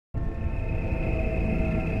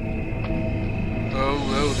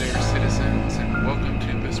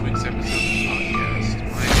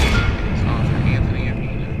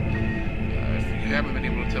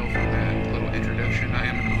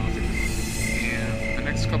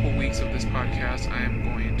weeks of this podcast, I am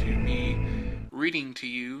going to be reading to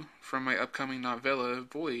you from my upcoming novella,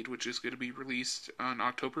 Void, which is going to be released on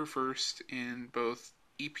October 1st in both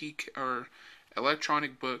EPK or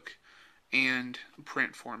electronic book and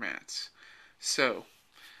print formats. So,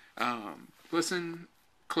 listen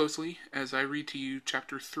closely as I read to you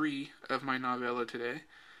chapter 3 of my novella today.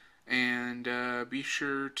 And be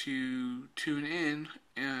sure to tune in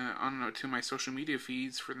to my social media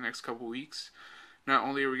feeds for the next couple weeks. Not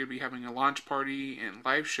only are we going to be having a launch party and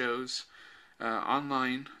live shows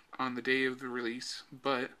online on the day of the release,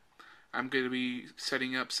 but I'm going to be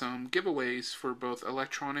setting up some giveaways for both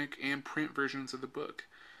electronic and print versions of the book.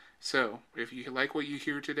 So, if you like what you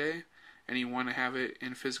hear today and you want to have it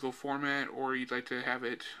in physical format, or you'd like to have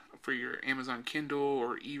it for your Amazon Kindle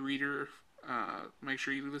or e-reader, make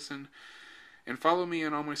sure you listen and follow me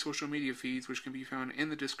on all my social media feeds, which can be found in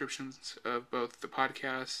the descriptions of both the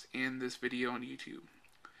podcast and this video on YouTube.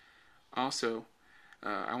 Also,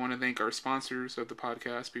 I want to thank our sponsors of the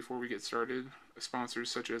podcast before we get started.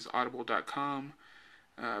 Sponsors such as Audible.com,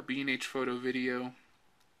 B&H Photo Video,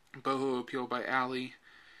 Boho Appeal by Ali,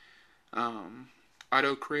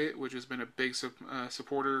 AutoCrit, which has been a big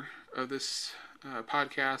supporter of this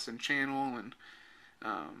podcast and channel, and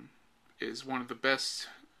is one of the best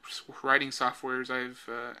writing softwares I've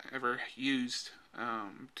ever used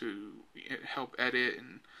to help edit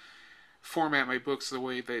and format my books the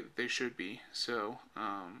way that they should be. So,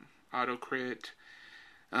 AutoCrit.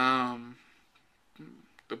 The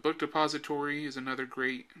Book Depository is another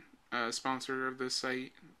great sponsor of this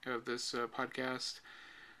site, of this podcast.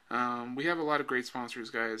 We have a lot of great sponsors,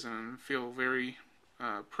 guys, and I feel very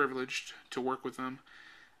privileged to work with them.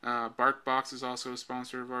 BarkBox is also a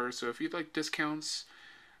sponsor of ours, so if you'd like discounts,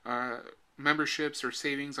 memberships, or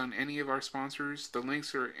savings on any of our sponsors, the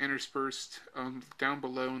links are interspersed down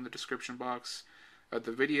below in the description box of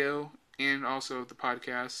the video and also the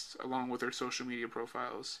podcast, along with our social media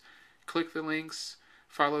profiles. Click the links,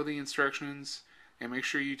 follow the instructions, and make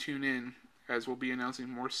sure you tune in, as we'll be announcing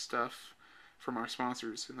more stuff from our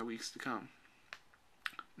sponsors in the weeks to come.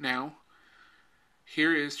 Now,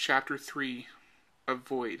 here is Chapter 3 of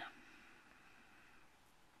Void.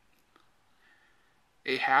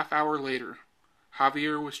 A half hour later,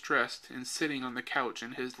 Javier was dressed and sitting on the couch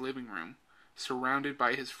in his living room, surrounded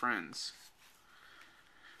by his friends.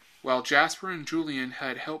 While Jasper and Julian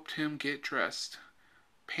had helped him get dressed,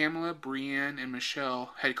 Pamela, Brienne, and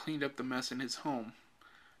Michelle had cleaned up the mess in his home,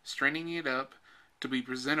 straightening it up to be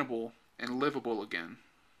presentable and livable again.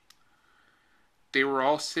 They were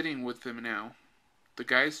all sitting with them now, the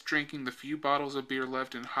guys drinking the few bottles of beer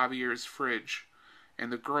left in Javier's fridge,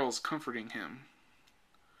 and the girls comforting him.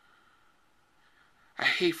 "I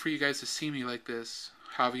hate for you guys to see me like this,"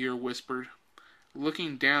 Javier whispered,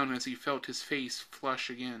 looking down as he felt his face flush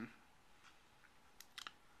again.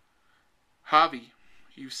 "Javi,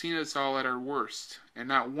 you've seen us all at our worst, and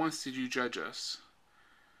not once did you judge us.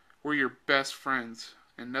 We're your best friends,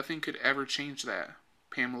 and nothing could ever change that,"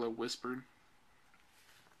 Pamela whispered.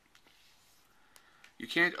 "You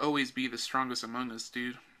can't always be the strongest among us,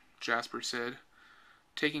 dude," Jasper said,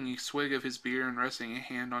 taking a swig of his beer and resting a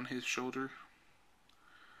hand on his shoulder.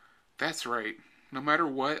 "That's right. No matter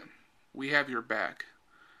what, we have your back.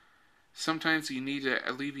 Sometimes you need to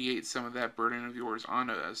alleviate some of that burden of yours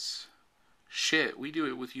onto us." "Shit, we do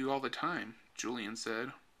it with you all the time," Julian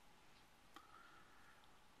said.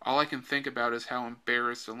 "All I can think about is how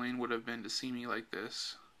embarrassed Elaine would have been to see me like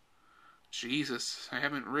this. Jesus, I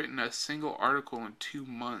haven't written a single article in 2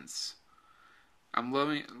 months. I'm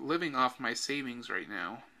living off my savings right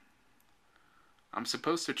now. I'm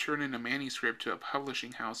supposed to turn in a manuscript to a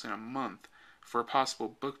publishing house in a month for a possible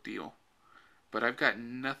book deal, but I've got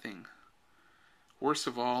nothing. Worst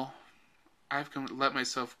of all, I've let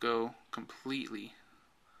myself go completely."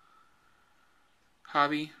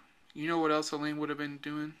 "Javi, you know what else Elaine would have been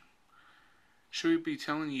doing? She would be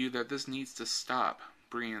telling you that this needs to stop,"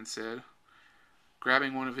 Brienne said,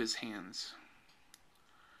 grabbing one of his hands.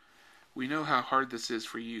 "We know how hard this is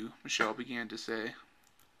for you," Michelle began to say.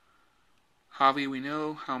 "Javi, we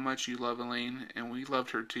know how much you love Elaine, and we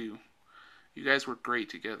loved her too. You guys were great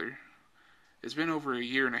together. It's been over 1.5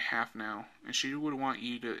 years now, and she would want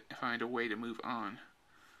you to find a way to move on.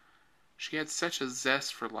 She had such a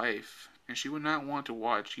zest for life, and she would not want to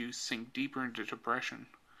watch you sink deeper into depression.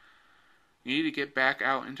 You need to get back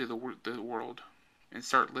out into the world and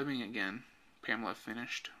start living again," Pamela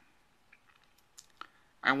finished.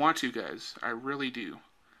 "I want to, guys. I really do.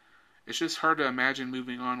 It's just hard to imagine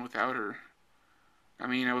moving on without her. I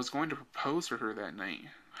mean, I was going to propose to her that night,"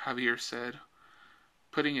 Javier said,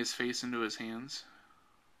 putting his face into his hands.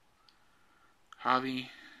 "Javi,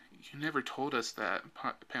 You never told us that,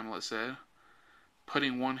 Pamela said,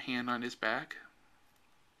 putting one hand on his back.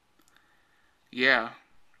 Yeah,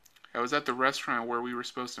 I was at the restaurant where we were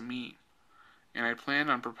supposed to meet, and I planned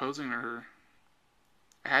on proposing to her.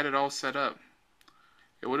 I had it all set up.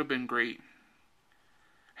 It would have been great.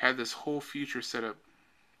 I had this whole future set up,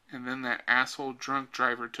 and then that asshole drunk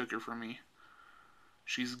driver took her from me.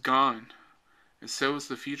 She's gone, and so is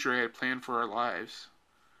the future I had planned for our lives.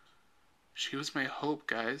 She was my hope,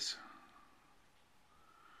 guys.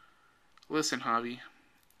 Listen, Javi,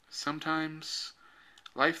 sometimes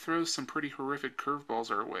life throws some pretty horrific curveballs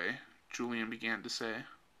our way, Julian began to say.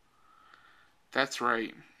 That's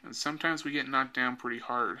right, and sometimes we get knocked down pretty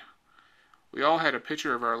hard. We all had a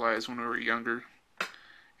picture of our lives when we were younger,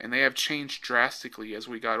 and they have changed drastically as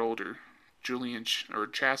we got older,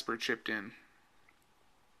 Jasper chipped in.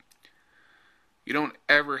 You don't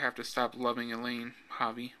ever have to stop loving Elaine,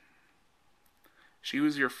 Javi. She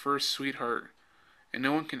was your first sweetheart, and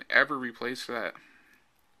no one can ever replace that.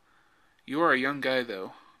 You are a young guy,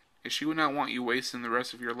 though, and she would not want you wasting the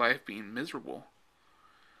rest of your life being miserable.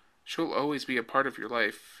 She'll always be a part of your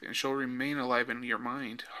life, and she'll remain alive in your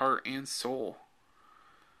mind, heart, and soul.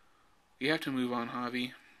 You have to move on,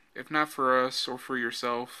 Javi. If not for us or for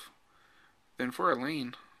yourself, then for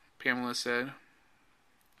Elaine, Pamela said.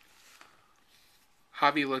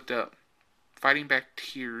 Javi looked up, fighting back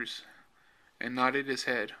tears, and nodded his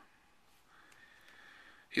head.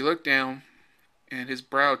 He looked down, and his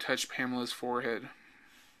brow touched Pamela's forehead.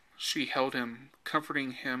 She held him,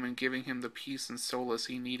 comforting him and giving him the peace and solace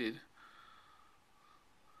he needed.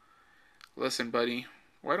 Listen, buddy,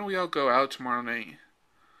 why don't we all go out tomorrow night?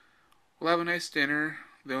 We'll have a nice dinner,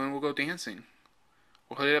 then we'll go dancing.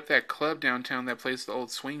 We'll hit up that club downtown that plays the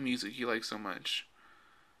old swing music you like so much.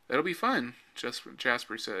 That'll be fun,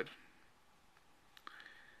 Jasper said.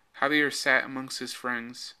 Javier sat amongst his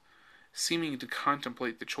friends, seeming to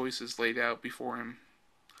contemplate the choices laid out before him.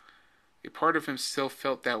 A part of him still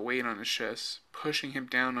felt that weight on his chest, pushing him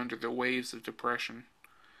down under the waves of depression.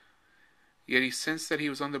 Yet he sensed that he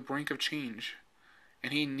was on the brink of change,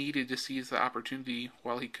 and he needed to seize the opportunity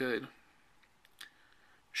while he could.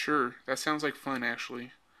 Sure, that sounds like fun,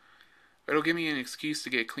 actually. It'll give me an excuse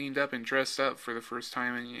to get cleaned up and dressed up for the first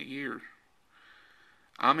time in a year.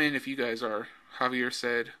 I'm in if you guys are, Javier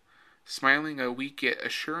said, smiling a weak yet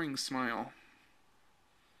assuring smile.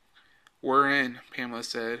 We're in, Pamela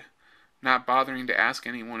said, not bothering to ask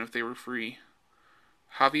anyone if they were free.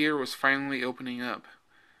 Javier was finally opening up,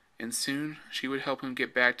 and soon she would help him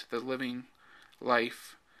get back to the living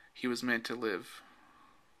life he was meant to live.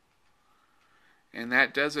 And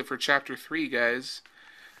that does it for Chapter 3, guys.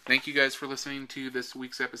 Thank you guys for listening to this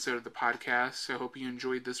week's episode of the podcast. I hope you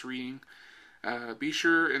enjoyed this reading. Be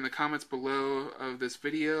sure in the comments below of this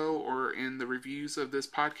video or in the reviews of this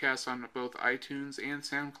podcast on both iTunes and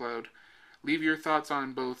SoundCloud, leave your thoughts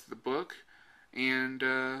on both the book and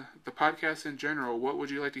the podcast in general. What would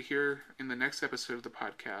you like to hear in the next episode of the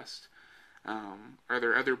podcast? Are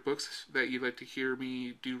there other books that you'd like to hear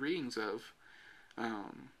me do readings of?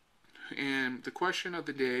 And the question of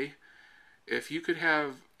the day, if you could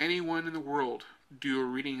have anyone in the world do a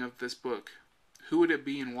reading of this book, who would it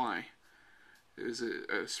be and why? Is it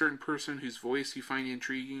a certain person whose voice you find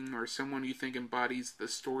intriguing, or someone you think embodies the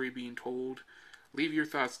story being told? Leave your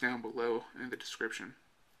thoughts down below in the description.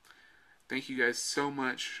 Thank you guys so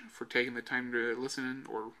much for taking the time to listen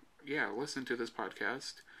to this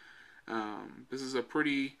podcast. This is a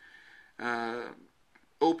pretty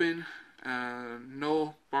open,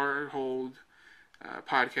 no bar hold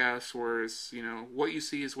podcast, where it's, what you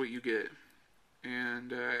see is what you get.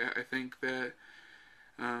 And I think that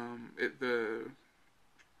the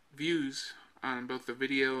views on both the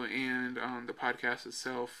video and on the podcast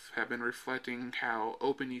itself have been reflecting how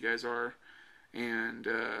open you guys are and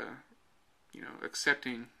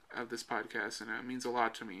accepting of this podcast, and it means a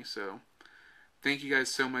lot to me. So thank you guys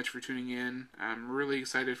so much for tuning in. I'm really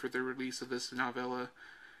excited for the release of this novella,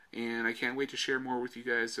 and I can't wait to share more with you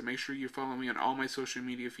guys. So make sure you follow me on all my social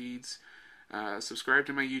media feeds. Subscribe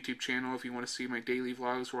to my YouTube channel if you want to see my daily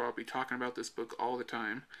vlogs, where I'll be talking about this book all the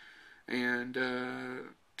time. And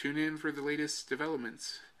tune in for the latest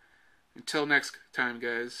developments. Until next time,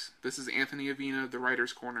 guys, this is Anthony Avina of the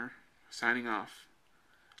Writer's Corner, signing off.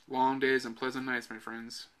 Long days and pleasant nights, my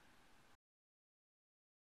friends.